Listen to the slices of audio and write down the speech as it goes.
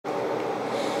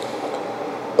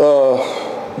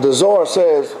The Zohar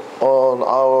says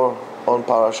on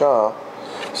Parashah,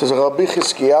 it says Rabbi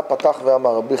Chizkiah patach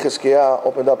ve'amar. Rabbi Chizkiah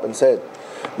opened up and said,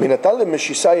 "Minatan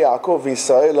le'meshisa Yaakov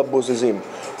v'Yisrael abuzizim."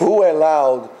 Who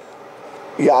allowed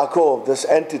Yaakov, this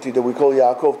entity that we call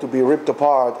Yaakov, to be ripped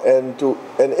apart and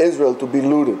Israel to be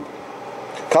looted?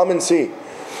 Come and see.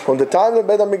 From the time the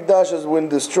Beit HaMikdash has been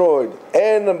destroyed,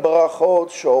 en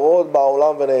brachot shorot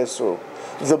ba'olam v'ne'esru.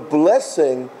 The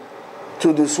blessing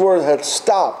to this world had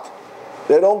stopped.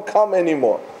 They don't come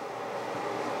anymore.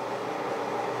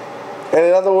 And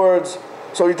in other words,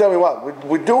 so you tell me what?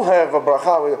 We do have a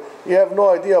bracha. You have no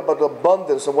idea about the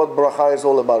abundance of what bracha is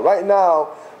all about. Right now,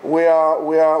 we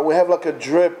have like a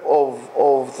drip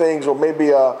of things, or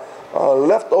maybe a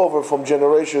leftover from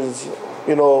generations,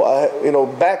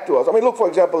 back to us. I mean, look for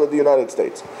example at the United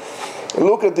States.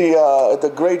 Look at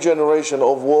the great generation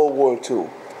of World War II,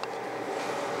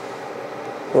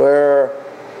 where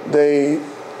they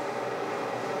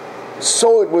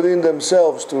saw it within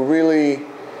themselves to really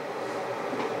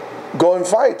go and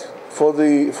fight for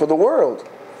the world,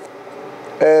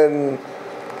 and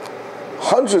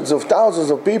hundreds of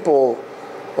thousands of people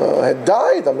had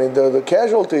died. I mean, the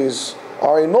casualties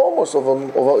are enormous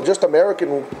of just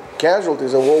American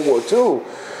casualties in World War II.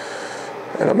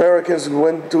 And Americans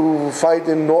went to fight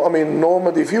in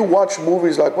Normandy. If you watch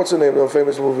movies like, what's the name of the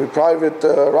famous movie, Private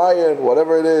Ryan,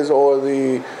 whatever it is, or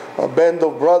the Band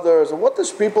of Brothers, and what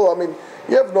these people,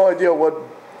 you have no idea what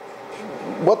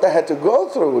they had to go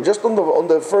through. Just on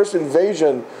the first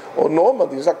invasion of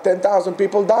Normandy, it's like 10,000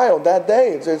 people died on that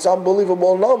day. It's an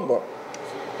unbelievable number.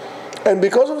 And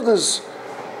because of this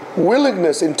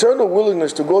willingness, internal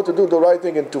willingness to go to do the right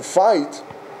thing and to fight,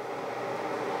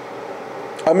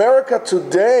 America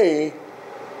today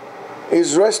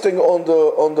is resting on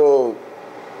the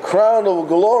crown of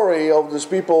glory of these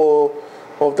people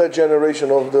of that generation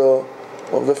of the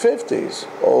 50s,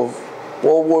 of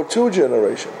World War II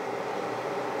generation.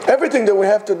 Everything that we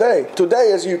have today,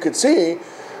 as you could see,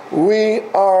 we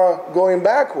are going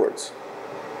backwards,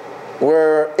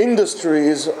 where industry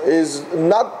is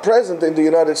not present in the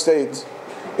United States.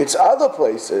 It's other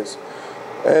places.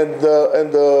 And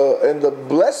the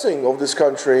blessing of this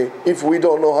country, if we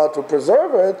don't know how to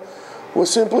preserve it, will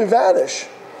simply vanish.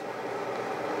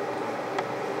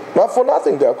 Not for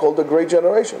nothing, they are called the Great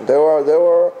Generation. They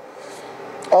were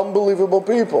unbelievable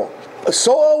people.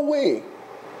 So are we.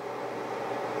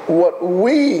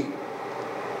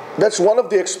 That's one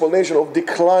of the explanations of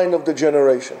decline of the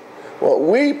generation. What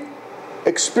we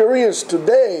experience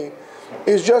today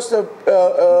is just the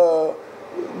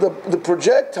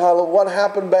projectile of what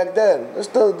happened back then. It's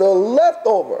the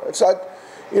leftover. It's like,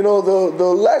 the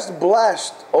last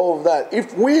blast of that.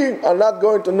 If we are not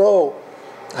going to know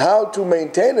how to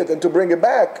maintain it and to bring it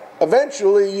back,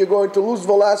 eventually you're going to lose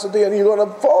velocity and you're going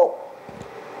to fall.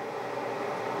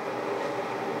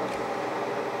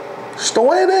 It's the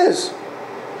way it is.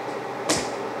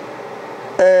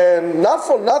 And not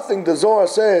for nothing, the Zohar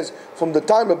says, from the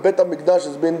time of Beit HaMikdash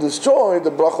has been destroyed,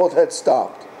 the brachot had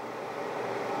stopped.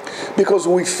 Because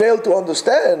we failed to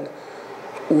understand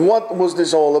what was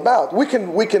this all about. We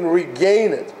can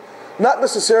regain it, not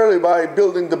necessarily by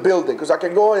building the building, because I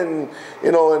can go and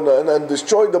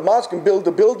destroy the mosque and build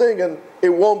the building, and it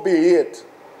won't be it.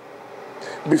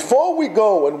 Before we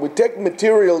go and we take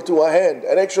material to our hand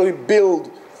and actually build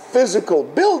physical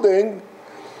building,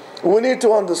 we need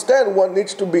to understand what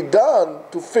needs to be done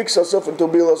to fix ourselves and to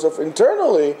build ourselves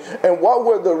internally, and what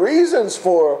were the reasons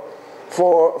for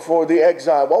the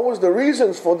exile. What was the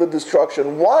reasons for the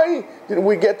destruction? Why did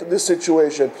we get to this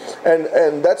situation?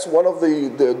 And that's one of the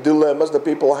dilemmas that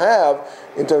people have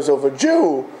in terms of a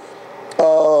Jew.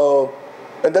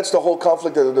 And that's the whole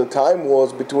conflict at the time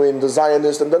was between the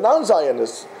Zionists and the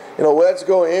non-Zionists. Let's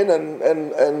go in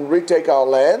and retake our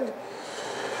land.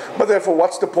 But therefore,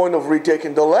 what's the point of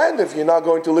retaking the land if you're not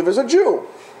going to live as a Jew?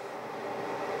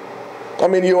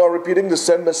 You are repeating the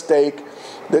same mistake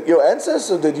that your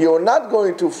ancestors did. You are not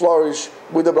going to flourish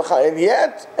with the bracha. And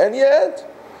yet,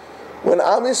 when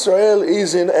Am Yisrael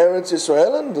is in Eretz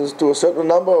Yisrael, and to a certain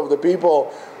number of the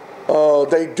people,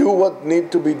 they do what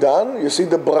need to be done, you see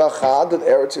the bracha that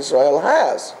Eretz Yisrael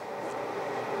has.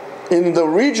 In the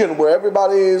region where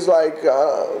everybody is like,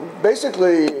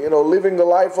 basically, living the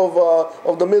life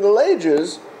of the Middle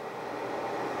Ages,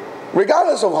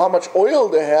 regardless of how much oil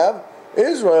they have,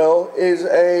 Israel is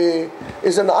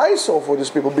an eyesore for these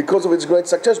people because of its great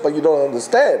success. But you don't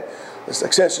understand. The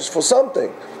success is for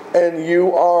something, and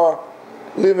you are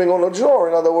living on a drawer.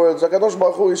 In other words, HaKadosh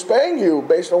Baruch Hu is paying you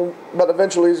based on, but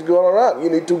eventually it's going around. You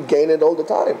need to gain it all the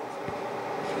time.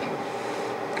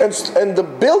 And the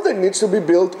building needs to be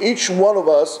built, each one of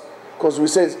us, because we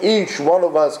say each one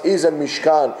of us is a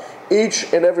Mishkan.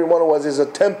 Each and every one of us is a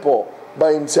temple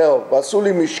by himself.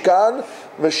 Vasuli Mishkan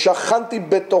v'shachanti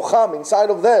betocham, inside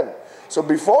of them. So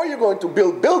before you're going to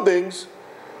build buildings,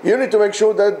 you need to make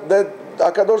sure that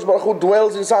HaKadosh Baruch Hu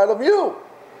dwells inside of you.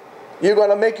 You're going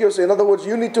to make yourself, in other words,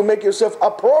 you need to make yourself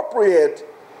appropriate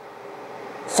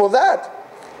for that.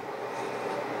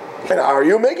 And are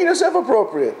you making yourself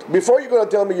appropriate? Before you're going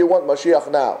to tell me you want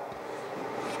Mashiach now.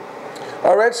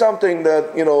 I read something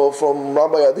that, from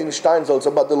Rabbi Adin Steinsaltz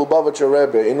about the Lubavitcher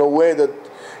Rebbe, in a way that,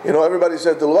 everybody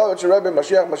said the Lubavitcher Rebbe,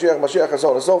 Mashiach, Mashiach, Mashiach, and so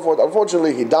on and so forth.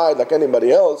 Unfortunately, he died like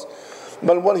anybody else.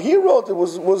 But what he wrote, it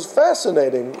was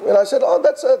fascinating. And I said, oh,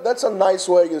 that's a nice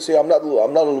way. You see, I'm not a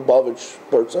Lubavitch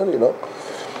person,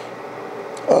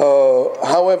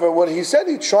 However, what he said,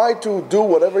 he tried to do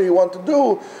whatever he wanted to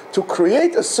do to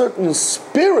create a certain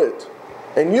spirit,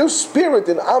 a new spirit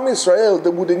in Am Yisrael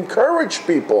that would encourage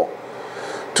people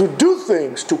to do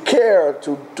things, to care,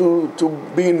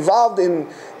 to be involved in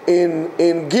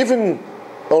giving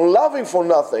or loving for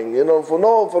nothing, for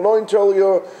no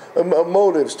interior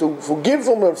motives, to forgive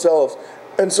from themselves,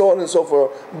 and so on and so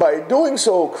forth. By doing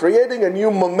so, creating a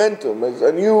new momentum,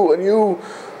 a new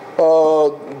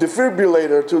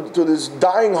defibrillator to this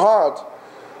dying heart,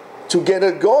 to get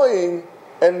it going,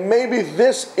 and maybe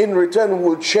this in return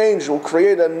will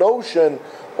create a notion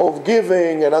of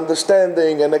giving and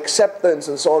understanding and acceptance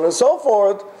and so on and so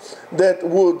forth, that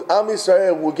would Am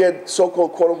Yisrael would get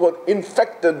so-called quote-unquote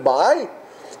infected by,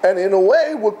 and in a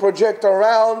way would project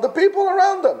around the people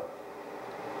around them.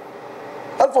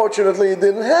 Unfortunately, it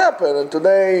didn't happen, and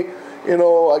today,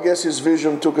 I guess his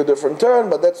vision took a different turn,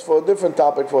 but that's for a different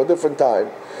topic for a different time.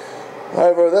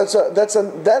 However, that's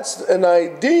an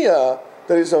idea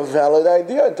that is a valid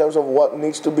idea in terms of what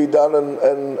needs to be done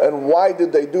and why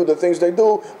did they do the things they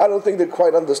do. I don't think they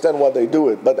quite understand why they do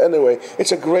it. But anyway,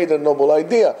 it's a great and noble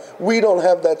idea. We don't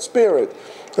have that spirit.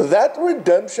 That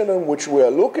redemption in which we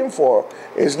are looking for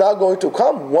is not going to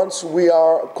come once we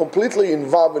are completely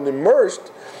involved and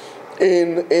immersed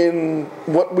in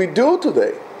what we do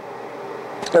today.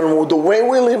 And the way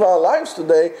we live our lives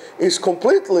today is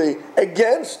completely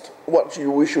against what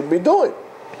we should be doing.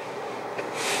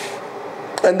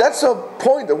 And that's a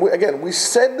point that, we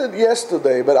said it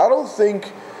yesterday, but I don't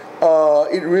think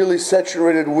it really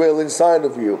saturated well inside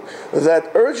of you.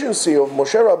 That urgency of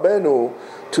Moshe Rabbeinu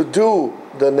to do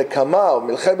the Nekama,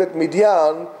 Milchemet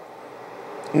Midian,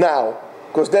 now.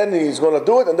 Because then he's going to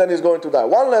do it and then he's going to die.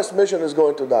 One last mission is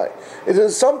going to die. It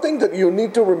is something that you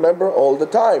need to remember all the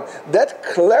time. That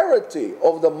clarity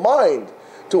of the mind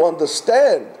to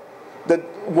understand that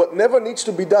whatever needs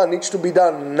to be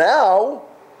done now,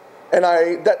 and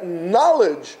that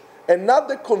knowledge and not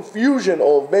the confusion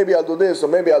of maybe I'll do this or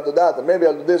maybe I'll do that and maybe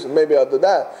I'll do this and maybe I'll do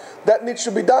that. That needs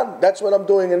to be done. That's what I'm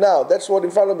doing now. That's what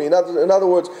in front of me. In other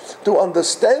words, to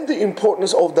understand the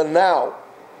importance of the now.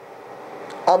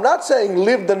 I'm not saying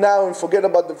live the now and forget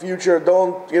about the future.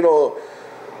 Don't,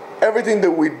 everything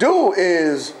that we do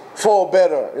is for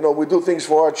better. We do things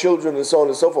for our children and so on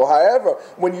and so forth. However,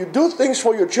 when you do things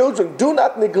for your children, do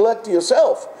not neglect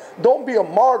yourself. Don't be a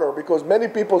martyr, because many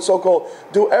people so-called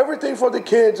do everything for the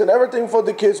kids and everything for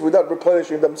the kids without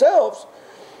replenishing themselves.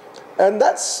 And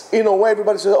that's, in a way,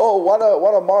 everybody says, oh, what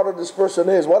a martyr this person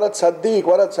is, what a tzaddik,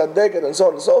 what a tzaddikat, and so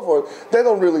on and so forth. They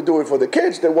don't really do it for the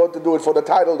kids. They want to do it for the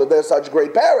title that they're such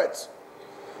great parents.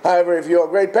 However, if you're a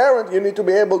great parent, you need to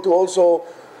be able to also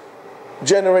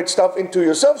generate stuff into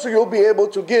yourself so you'll be able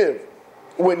to give.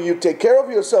 When you take care of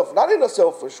yourself, not in a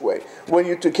selfish way, when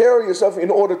you take care of yourself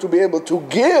in order to be able to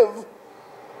give,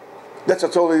 that's a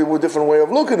totally different way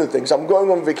of looking at things. I'm going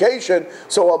on vacation,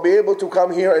 so I'll be able to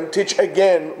come here and teach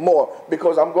again more,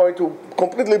 because I'm going to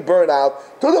completely burn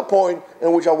out to the point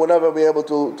in which I will never be able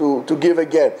to give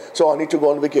again. So I need to go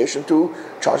on vacation to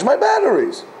charge my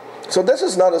batteries. So this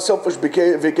is not a selfish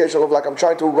vacation of like I'm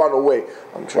trying to run away.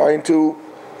 I'm trying to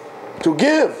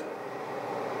give.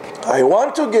 I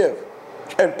want to give.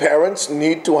 And parents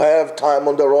need to have time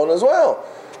on their own as well.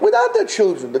 Without their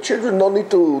children. The children don't need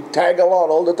to tag along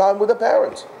all the time with the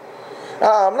parents.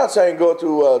 I'm not saying go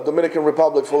to Dominican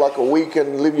Republic for like a week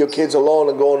and leave your kids alone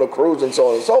and go on a cruise and so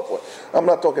on and so forth. I'm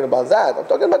not talking about that. I'm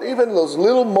talking about even those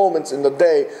little moments in the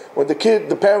day when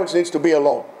the parents needs to be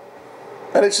alone.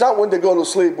 And it's not when they go to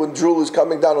sleep when drool is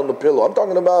coming down on the pillow. I'm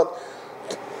talking about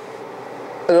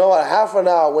a half an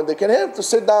hour when they can have to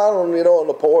sit down on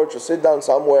the porch or sit down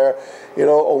somewhere,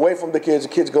 away from the kids. The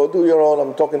kids go, do your own.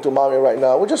 I'm talking to mommy right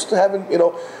now. We're just having,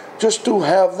 just to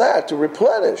have that, to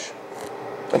replenish.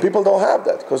 And people don't have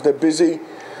that because they're busy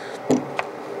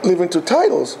living to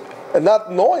titles. and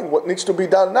not knowing what needs to be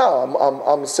done now.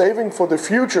 I'm saving for the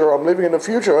future, I'm living in the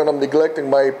future, and I'm neglecting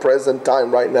my present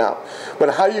time right now.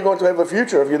 But how are you going to have a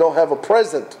future if you don't have a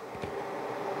present?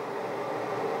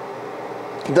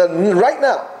 Then right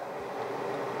now,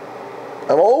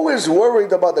 I'm always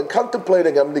worried about and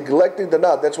contemplating, I'm neglecting the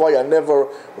now. That's why I never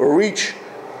reach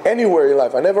anywhere in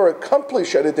life. I never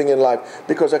accomplish anything in life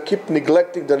because I keep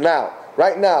neglecting the now.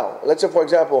 Right now, let's say for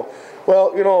example,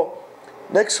 well,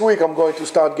 next week I'm going to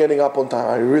start getting up on time.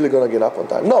 Are you really going to get up on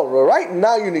time? No, right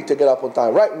now you need to get up on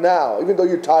time. Right now, even though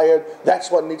you're tired, that's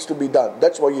what needs to be done.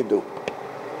 That's what you do.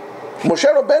 Moshe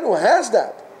Rabbeinu has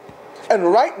that.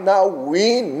 And right now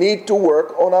we need to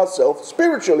work on ourselves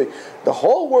spiritually. The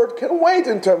whole world can wait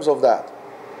in terms of that.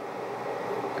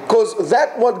 Because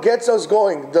that's what gets us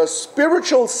going. The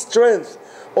spiritual strength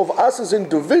of us as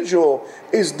individual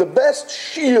is the best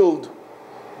shield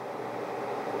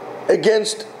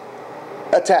against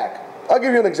attack. I'll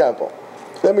give you an example.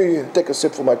 Let me take a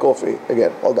sip for my coffee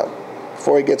again. Hold on.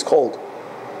 Before it gets cold.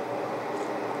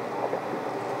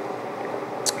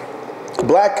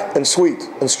 Black and sweet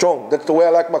and strong. That's the way I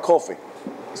like my coffee.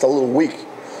 It's a little weak.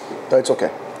 But it's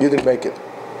okay. You didn't make it.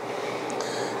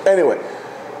 Anyway.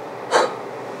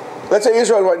 Let's say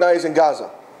Israel right now is in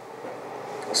Gaza.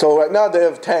 So right now they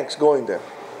have tanks going there.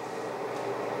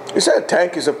 You say a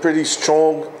tank is a pretty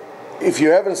strong... If you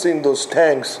haven't seen those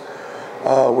tanks,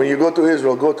 when you go to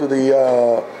Israel, go to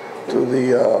the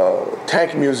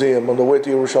tank museum on the way to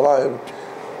Yerushalayim,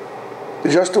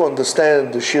 just to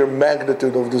understand the sheer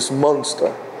magnitude of this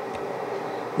monster.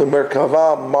 The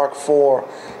Merkava Mark IV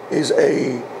is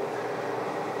a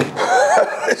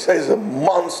is a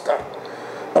monster.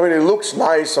 I mean, it looks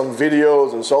nice on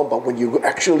videos and so on, but when you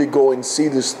actually go and see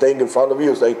this thing in front of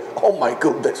you, it's like, oh my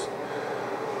goodness.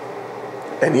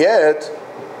 And yet,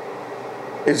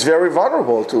 it's very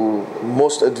vulnerable to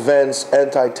most advanced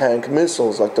anti-tank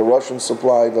missiles like the Russians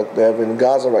supply that they have in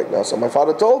Gaza right now. So my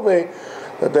father told me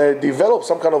that they developed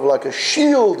some kind of like a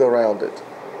shield around it.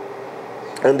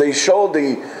 And they showed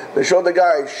the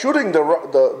guy shooting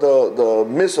the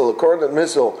missile, the coordinate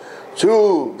missile,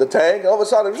 to the tank. All of a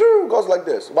sudden, it goes like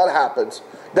this. What happens?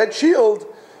 That shield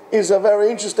is a very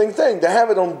interesting thing. They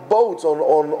have it on boats, on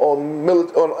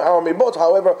army boats.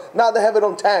 However, now they have it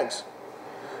on tanks.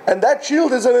 And that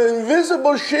shield is an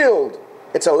invisible shield.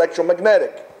 It's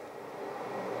electromagnetic.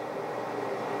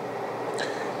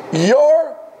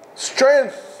 Your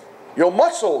strength, your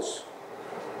muscles,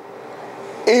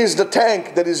 is the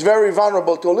tank that is very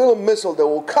vulnerable to a little missile that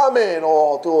will come in,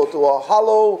 or to a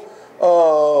hollow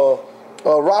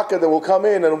rocket that will come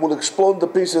in and will explode the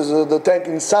pieces of the tank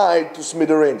inside to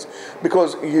smithereens.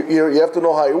 Because you have to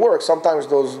know how it works. Sometimes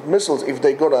those missiles, if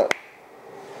they're going to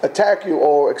attack you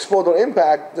or explode on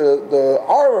impact, the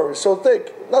armor is so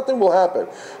thick, nothing will happen.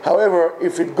 However,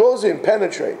 if it goes in,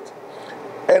 penetrate,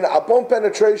 and upon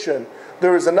penetration,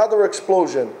 there is another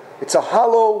explosion. It's a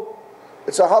hollow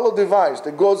device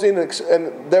that goes in,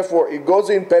 and therefore it goes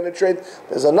in, penetrates.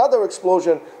 There's another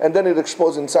explosion, and then it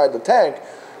explodes inside the tank.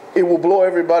 It will blow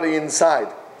everybody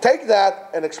inside. Take that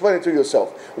and explain it to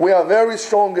yourself. We are very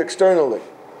strong externally.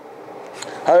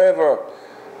 However,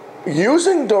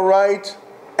 using the right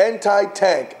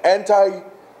anti-tank, anti-person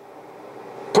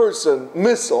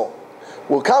missile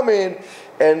will come in,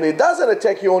 and it doesn't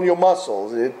attack you on your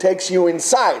muscles. It takes you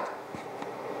inside.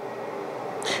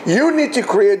 You need to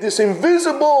create this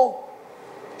invisible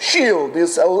shield,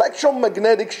 this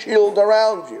electromagnetic shield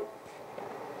around you.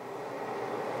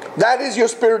 That is your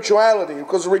spirituality,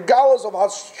 because regardless of how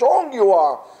strong you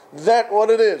are, that's what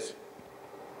it is.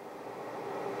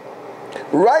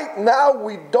 Right now,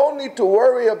 we don't need to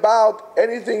worry about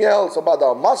anything else, about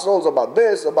our muscles, about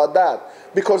this, about that,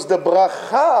 because the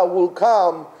bracha will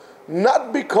come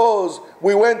not because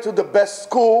we went to the best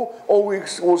school or we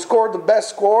scored the best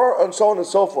score and so on and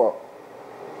so forth.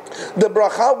 The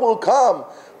bracha will come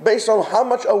based on how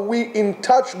much are we in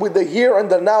touch with the here and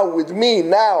the now, with me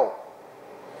now.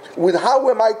 With how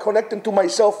am I connected to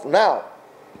myself now?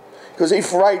 Because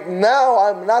if right now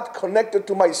I'm not connected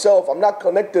to myself, I'm not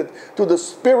connected to the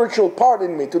spiritual part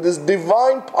in me, to this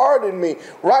divine part in me,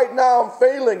 right now I'm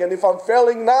failing. And if I'm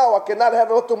failing now, I cannot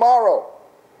have it tomorrow.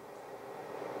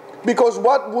 Because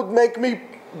what would make me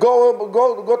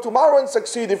go tomorrow and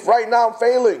succeed if right now I'm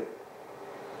failing?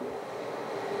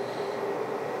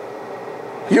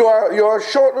 You are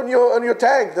short on your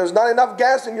tank. There's not enough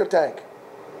gas in your tank.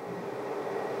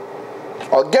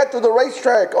 I'll get to the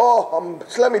racetrack.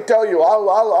 Let me tell you,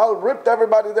 I'll rip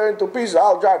everybody there into pieces.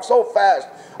 I'll drive so fast.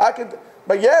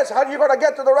 But yes, how are you going to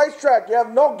get to the racetrack? You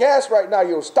have no gas right now.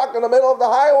 You're stuck in the middle of the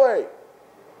highway.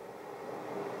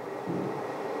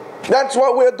 That's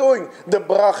what we're doing. The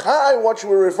bracha, what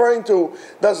we're referring to,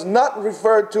 does not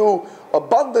refer to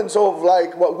abundance of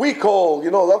like what we call,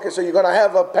 okay, so you're going to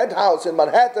have a penthouse in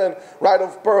Manhattan, right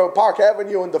off Park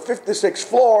Avenue in the 56th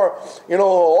floor,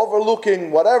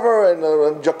 overlooking whatever, and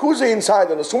a jacuzzi inside,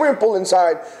 and a swimming pool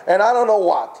inside, and I don't know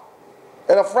what.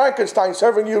 And a Frankenstein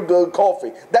serving you the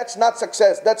coffee. That's not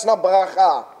success. That's not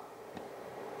bracha.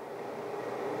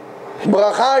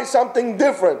 Bracha is something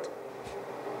different.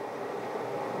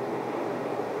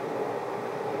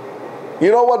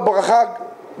 You know what bracha?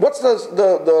 What's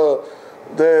the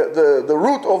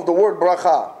root of the word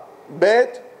bracha?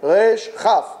 Bet, resh,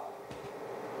 chaf.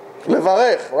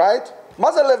 Levarech, right?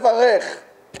 Ma ze levarech?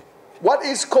 What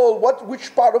is called?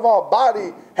 Which part of our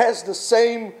body has the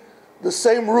same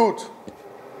root?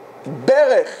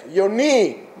 Berech,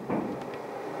 yoni.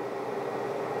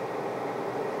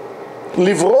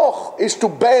 Livroch is to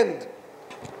bend.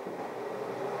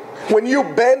 When you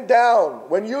bend down,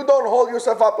 when you don't hold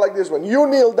yourself up like this, when you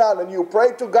kneel down and you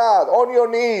pray to God on your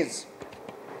knees,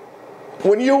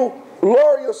 when you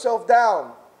lower yourself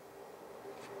down,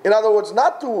 in other words,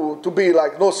 not to be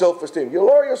like no self-esteem, you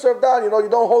lower yourself down, you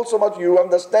don't hold so much, you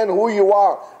understand who you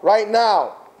are right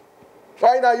now.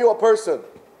 Right now you're a person.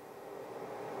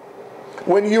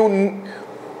 When you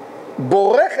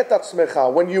borech et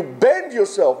atzmecha, when you bend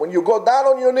yourself, when you go down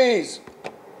on your knees,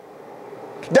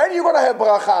 then you're going to have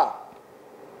bracha.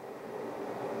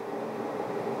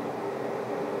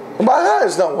 Bracha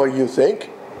is not what you think.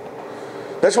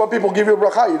 That's why people give you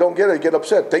bracha. You don't get it, you get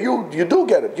upset. You do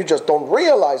get it. You just don't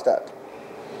realize that.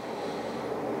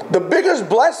 The biggest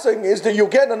blessing is that you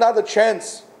get another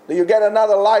chance, that you get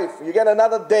another life, you get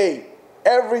another day.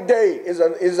 Every day is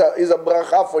a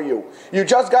bracha for you. You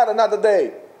just got another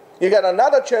day. You get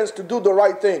another chance to do the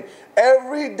right thing.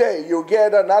 Every day you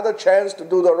get another chance to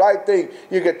do the right thing.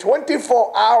 You get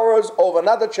 24 hours of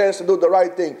another chance to do the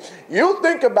right thing. You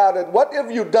think about it. What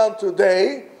have you done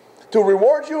today to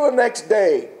reward you the next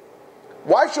day?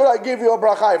 Why should I give you a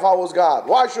bracha if I was God?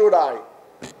 Why should I?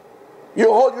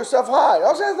 You hold yourself high.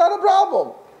 I say it's not a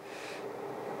problem.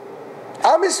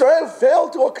 Am Yisrael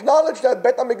failed to acknowledge that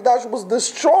Bet HaMikdash was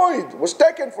destroyed, was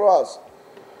taken for us.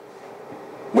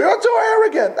 We are too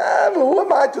arrogant. Who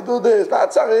am I to do this?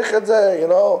 Not tzarich et zeh,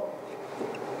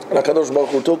 And HaKadosh Baruch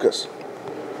Hu took us.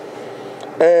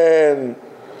 And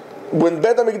when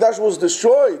Bet HaMikdash was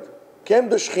destroyed, came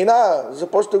the Shekhinah,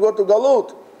 supposed to go to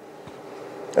Galut.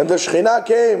 And the Shekhinah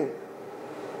came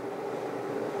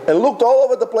and looked all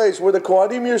over the place where the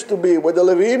Kohanim used to be, where the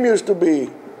Leviim used to be.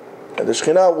 And the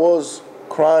Shekhinah was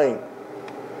crying.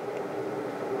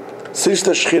 Since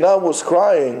the Shekhinah was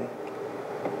crying,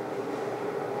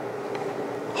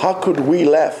 how could we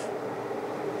laugh?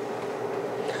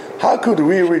 How could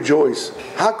we rejoice?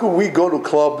 How could we go to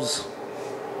clubs?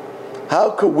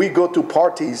 How could we go to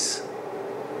parties?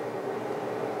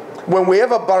 When we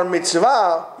have a bar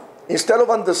mitzvah, instead of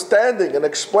understanding and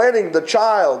explaining the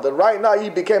child that right now he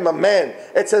became a man,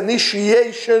 it's an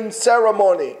initiation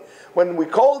ceremony. When we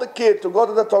call the kid to go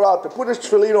to the Torah, to put his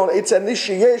tefillin on, it's an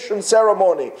initiation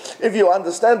ceremony. If you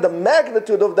understand the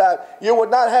magnitude of that, you would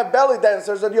not have belly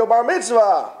dancers at your bar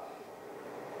mitzvah.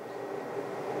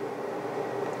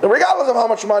 Regardless of how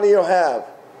much money you have.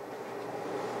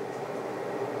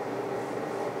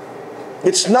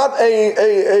 It's not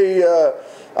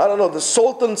I don't know, the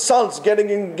Sultan's sons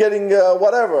getting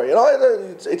whatever.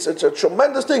 It's a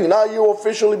tremendous thing. Now you're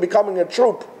officially becoming a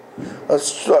troop.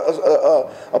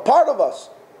 A part of us.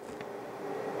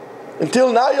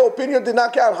 Until now your opinion did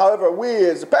not count. However, we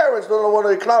as parents don't want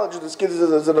to acknowledge this kid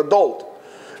as an adult.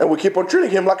 And we keep on treating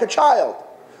him like a child.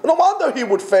 No wonder he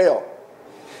would fail.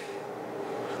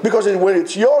 Because when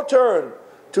it's your turn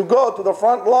to go to the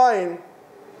front line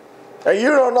and you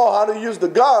don't know how to use the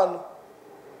gun,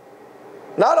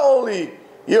 not only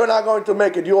you're not going to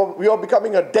make it, you're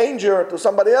becoming a danger to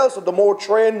somebody else. So the more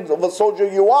trained of a soldier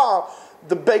you are,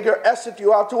 the bigger asset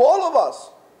you are to all of us.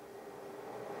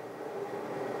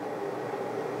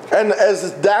 And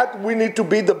as that, we need to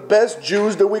be the best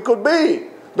Jews that we could be.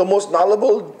 The most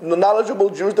knowledgeable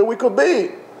Jews that we could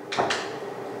be.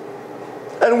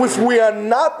 And if we are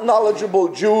not knowledgeable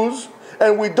Jews,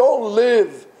 and we don't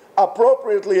live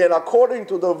appropriately and according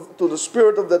to the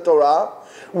spirit of the Torah,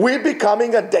 we're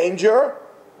becoming a danger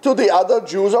to the other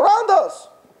Jews around us.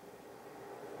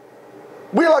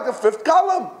 We're like a fifth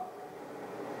column.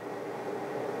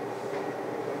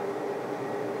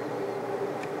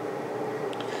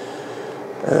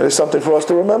 And it's something for us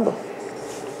to remember.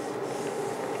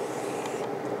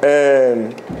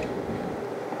 And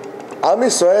Am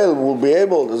Yisrael will be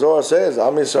able, the Zohar says,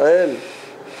 Am Yisrael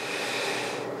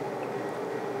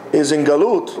is in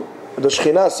Galut The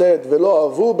Shekhinah said, "Velo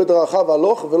avu bedrachav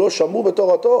aloch velo shamu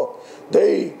betorato."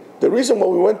 The reason why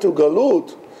we went to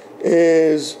Galut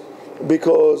is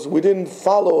because we didn't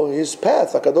follow his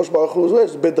path. HaKadosh Baruch Hu's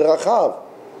ways, bedrachav,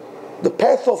 the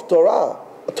path of Torah.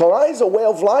 Torah is a way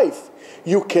of life.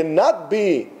 You cannot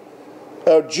be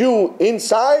a Jew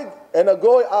inside and a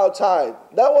goy outside.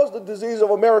 That was the disease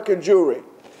of American Jewry,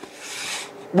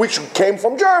 which came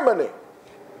from Germany.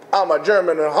 I'm a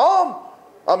German at home.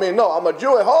 I'm a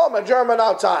Jew at home, a German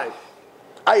outside.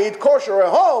 I eat kosher at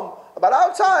home, but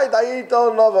outside I eat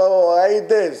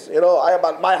this.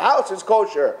 But my house is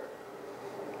kosher.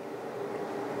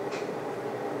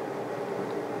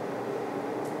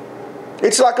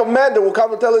 It's like a man that will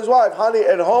come and tell his wife, "Honey,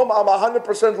 at home I'm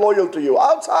 100% loyal to you.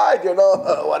 Outside,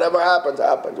 whatever happens,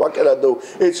 happens. What can I do?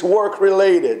 It's work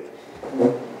related."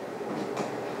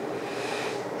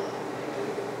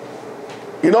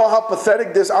 You know how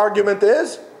pathetic this argument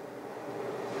is?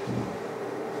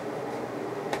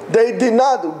 They did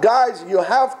not. Guys, you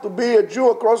have to be a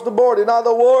Jew across the board. In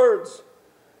other words,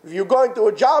 if you're going to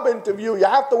a job interview, you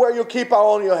have to wear your kippah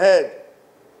on your head.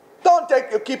 Don't take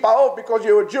your kippah off because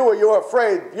you're a Jew or you're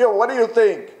afraid. What do you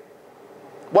think?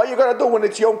 What are you going to do when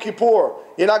it's Yom Kippur?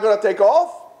 You're not going to take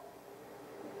off?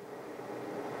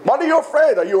 What are you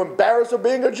afraid? Are you embarrassed of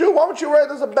being a Jew? Why don't you wear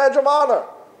it as a badge of honor?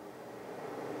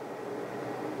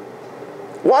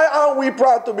 Why aren't we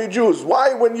proud to be Jews?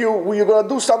 Why, when you're going to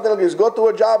do something like this, go to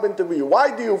a job interview, why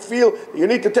do you feel you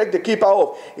need to take the kippah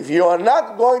off? If you are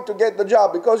not going to get the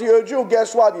job because you're a Jew,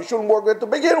 guess what? You shouldn't work with it to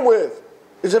begin with.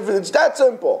 It's that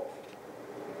simple.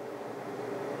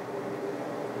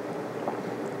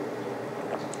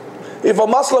 If a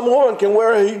Muslim woman can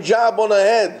wear a hijab on her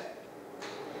head,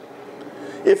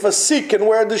 if a Sikh can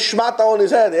wear this shmata on his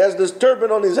head, he has this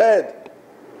turban on his head,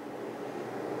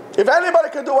 if anybody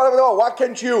can do whatever they want, why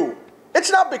can't you? It's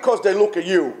not because they look at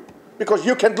you, because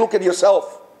you can't look at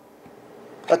yourself.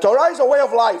 The Torah is a way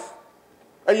of life,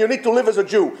 and you need to live as a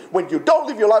Jew. When you don't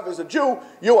live your life as a Jew,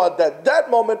 you are at that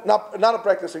moment not a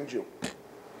practicing Jew.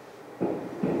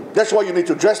 That's why you need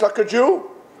to dress like a Jew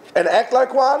and act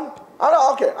like one.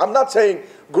 I'm not saying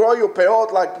grow your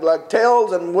peot like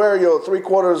tails and wear your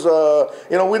 3/4.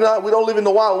 We don't live in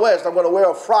the Wild West. I'm going to wear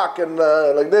a frock and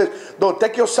like this. Don't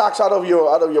take your socks out of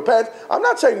your pants. I'm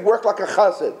not saying work like a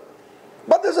chassid,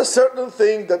 but there's a certain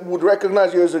thing that would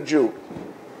recognize you as a Jew.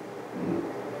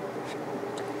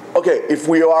 Okay, if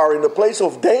we are in a place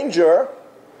of danger,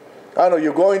 I know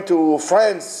you're going to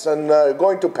France and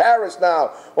going to Paris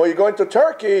now, or you're going to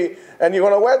Turkey, and you're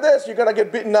going to wear this, you're going to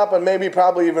get beaten up and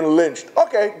probably even lynched.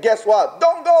 Okay, guess what?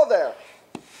 Don't go there.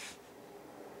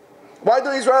 Why do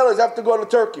Israelis have to go to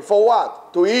Turkey? For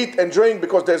what? To eat and drink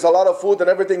because there's a lot of food and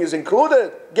everything is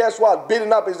included? Guess what?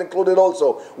 Beating up is included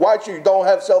also. Why you don't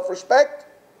have self-respect?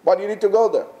 Why do you need to go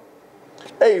there?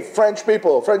 Hey, French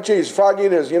people, Frenchies, frog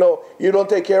eaters, you don't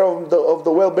take care of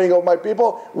the well-being of my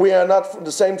people. We are not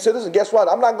the same citizens. Guess what?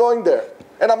 I'm not going there.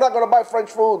 And I'm not going to buy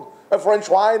French food, or French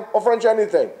wine, or French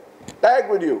anything. Tag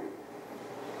with you.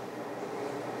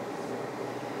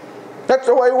 That's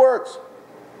the way it works.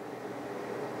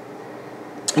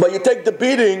 But you take the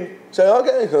beating, say,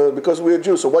 okay, because we're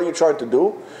Jews. So what are you trying to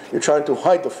do? You're trying to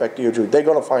hide the fact that you're Jew. They're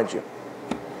going to find you.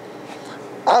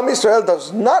 Am Israel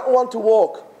does not want to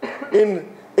walk in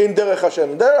Derech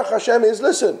Hashem. Derech Hashem is,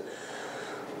 listen,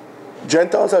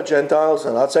 Gentiles are Gentiles.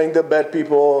 I'm not saying they're bad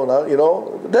people.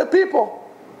 They're people.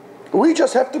 We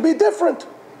just have to be different,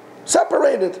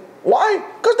 separated. Why?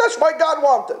 Because that's what God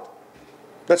wanted.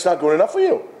 That's not good enough for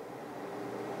you.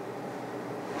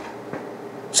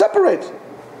 Separate.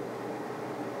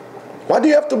 Why do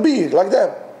you have to be like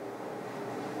them?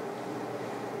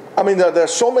 There are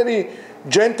so many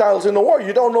Gentiles in the world,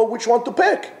 you don't know which one to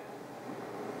pick.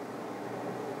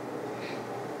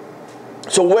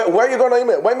 So where are you going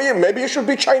to image? Maybe you should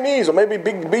be Chinese, or maybe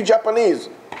be Japanese.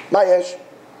 Mayesh.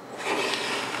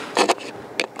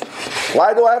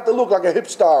 Why do I have to look like a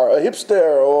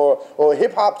hipster, or a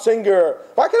hip-hop singer?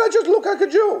 Why can't I just look like a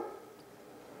Jew?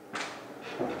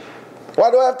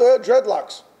 Why do I have to have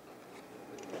dreadlocks?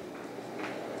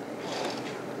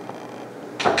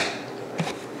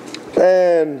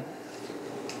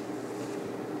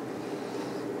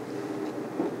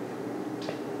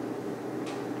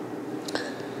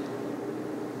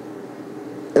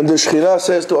 And the Shekhinah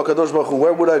says to HaKadosh Baruch Hu,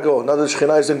 where would I go? Now the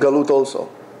Shekhinah is in Galut also.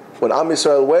 When Am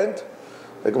Yisrael went,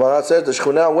 the Gemara says the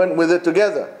Shekhinah went with it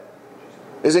together.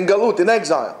 Is in Galut, in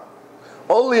exile.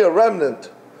 Only a remnant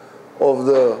of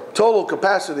the total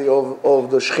capacity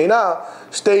of the Shekhinah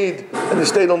stayed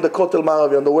on the Kotel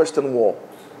Maravi, on the western wall.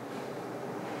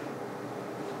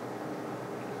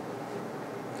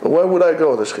 Where would I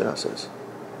go, the Shekhinah says?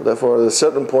 Therefore, at a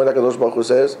certain point, HaKadosh Baruch Hu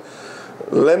says,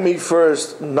 let me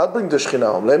first, not bring the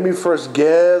Shekhinah home, let me first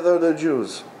gather the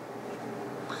Jews.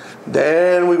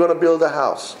 Then we're going to build a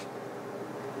house.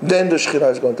 Then the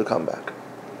Shekhinah is going to come back.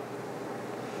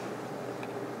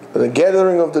 The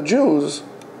gathering of the Jews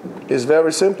is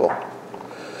very simple.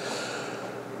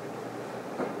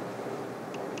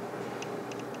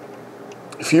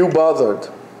 If you bothered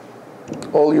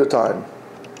all your time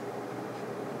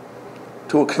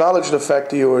to acknowledge the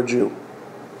fact that you are a Jew,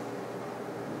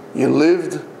 you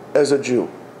lived as a Jew,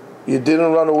 you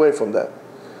didn't run away from that,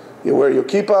 you wear your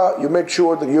kippah, you make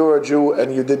sure that you're a Jew,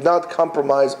 and you did not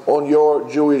compromise on your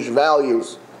Jewish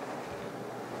values.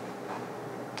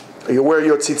 You wear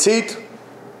your tzitzit,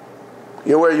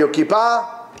 you wear your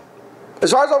kippah.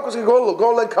 As far as I'm concerned,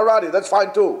 go learn karate, that's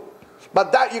fine too.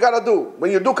 But that you gotta do.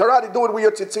 When you do karate, do it with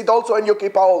your tzitzit also and your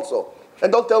kippah also.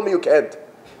 And don't tell me you can't.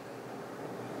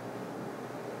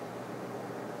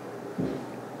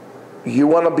 You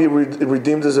want to be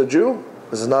redeemed as a Jew?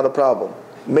 This is not a problem.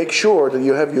 Make sure that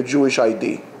you have your Jewish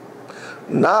ID.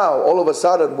 Now, all of a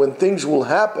sudden, when things will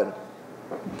happen,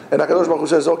 and HaKadosh Baruch Hu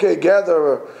says, okay,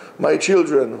 gather my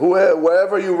children,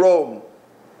 wherever you roam,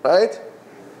 right?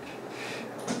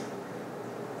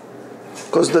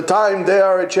 Because the time they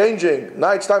are changing.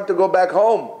 Now it's time to go back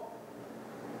home.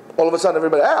 All of a sudden,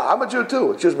 everybody, I'm a Jew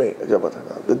too. Excuse me.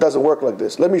 It doesn't work like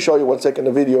this. Let me show you 1 second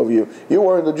a video of you. You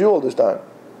weren't a Jew all this time.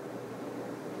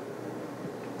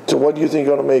 So what do you think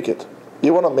you're going to make it?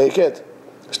 You want to make it?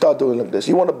 Start doing like this.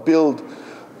 You want to build,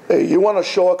 you want to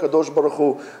show HaKadosh Baruch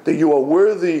Hu that you are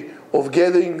worthy of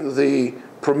getting the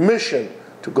permission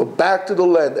to go back to the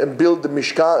land and build the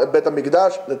Mishkan, Bet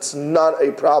HaMikdash. That's not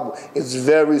a problem. It's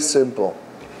very simple.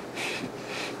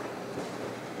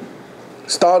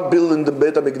 Start building the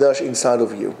Bet HaMikdash inside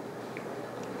of you.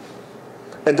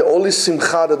 And the only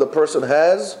simcha that the person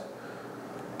has,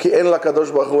 Ki en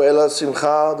LaKadosh Baruch Hu ela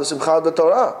simcha, the simcha of the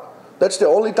Torah. That's the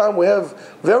only time we have,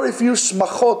 very few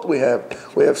smachot we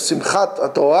have. We have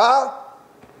simchat Torah,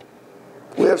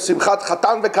 we have simchat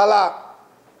Chatan veKala,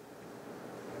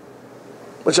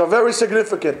 which are very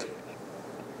significant.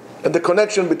 And the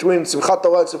connection between simchat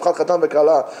Torah and simchat Chatan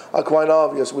veKala are quite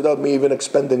obvious without me even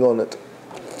expanding on it.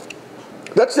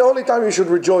 That's the only time you should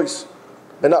rejoice,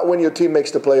 and not when your team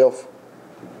makes the playoff,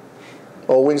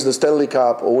 or wins the Stanley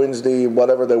Cup, or wins the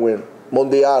whatever they win,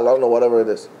 Mondial, I don't know, whatever it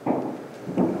is.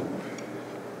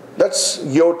 That's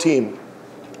your team.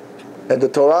 And the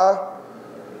Torah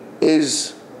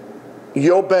is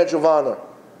your badge of honor.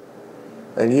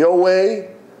 And your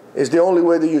way is the only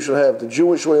way that you should have, the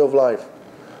Jewish way of life.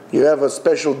 You have a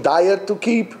special diet to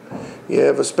keep. You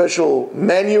have a special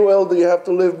manual that you have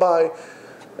to live by.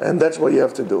 And that's what you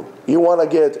have to do. You want to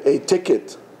get a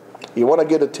ticket. You want to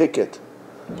get a ticket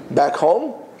back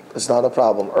home? It's not a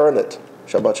problem. Earn it.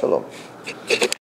 Shabbat Shalom.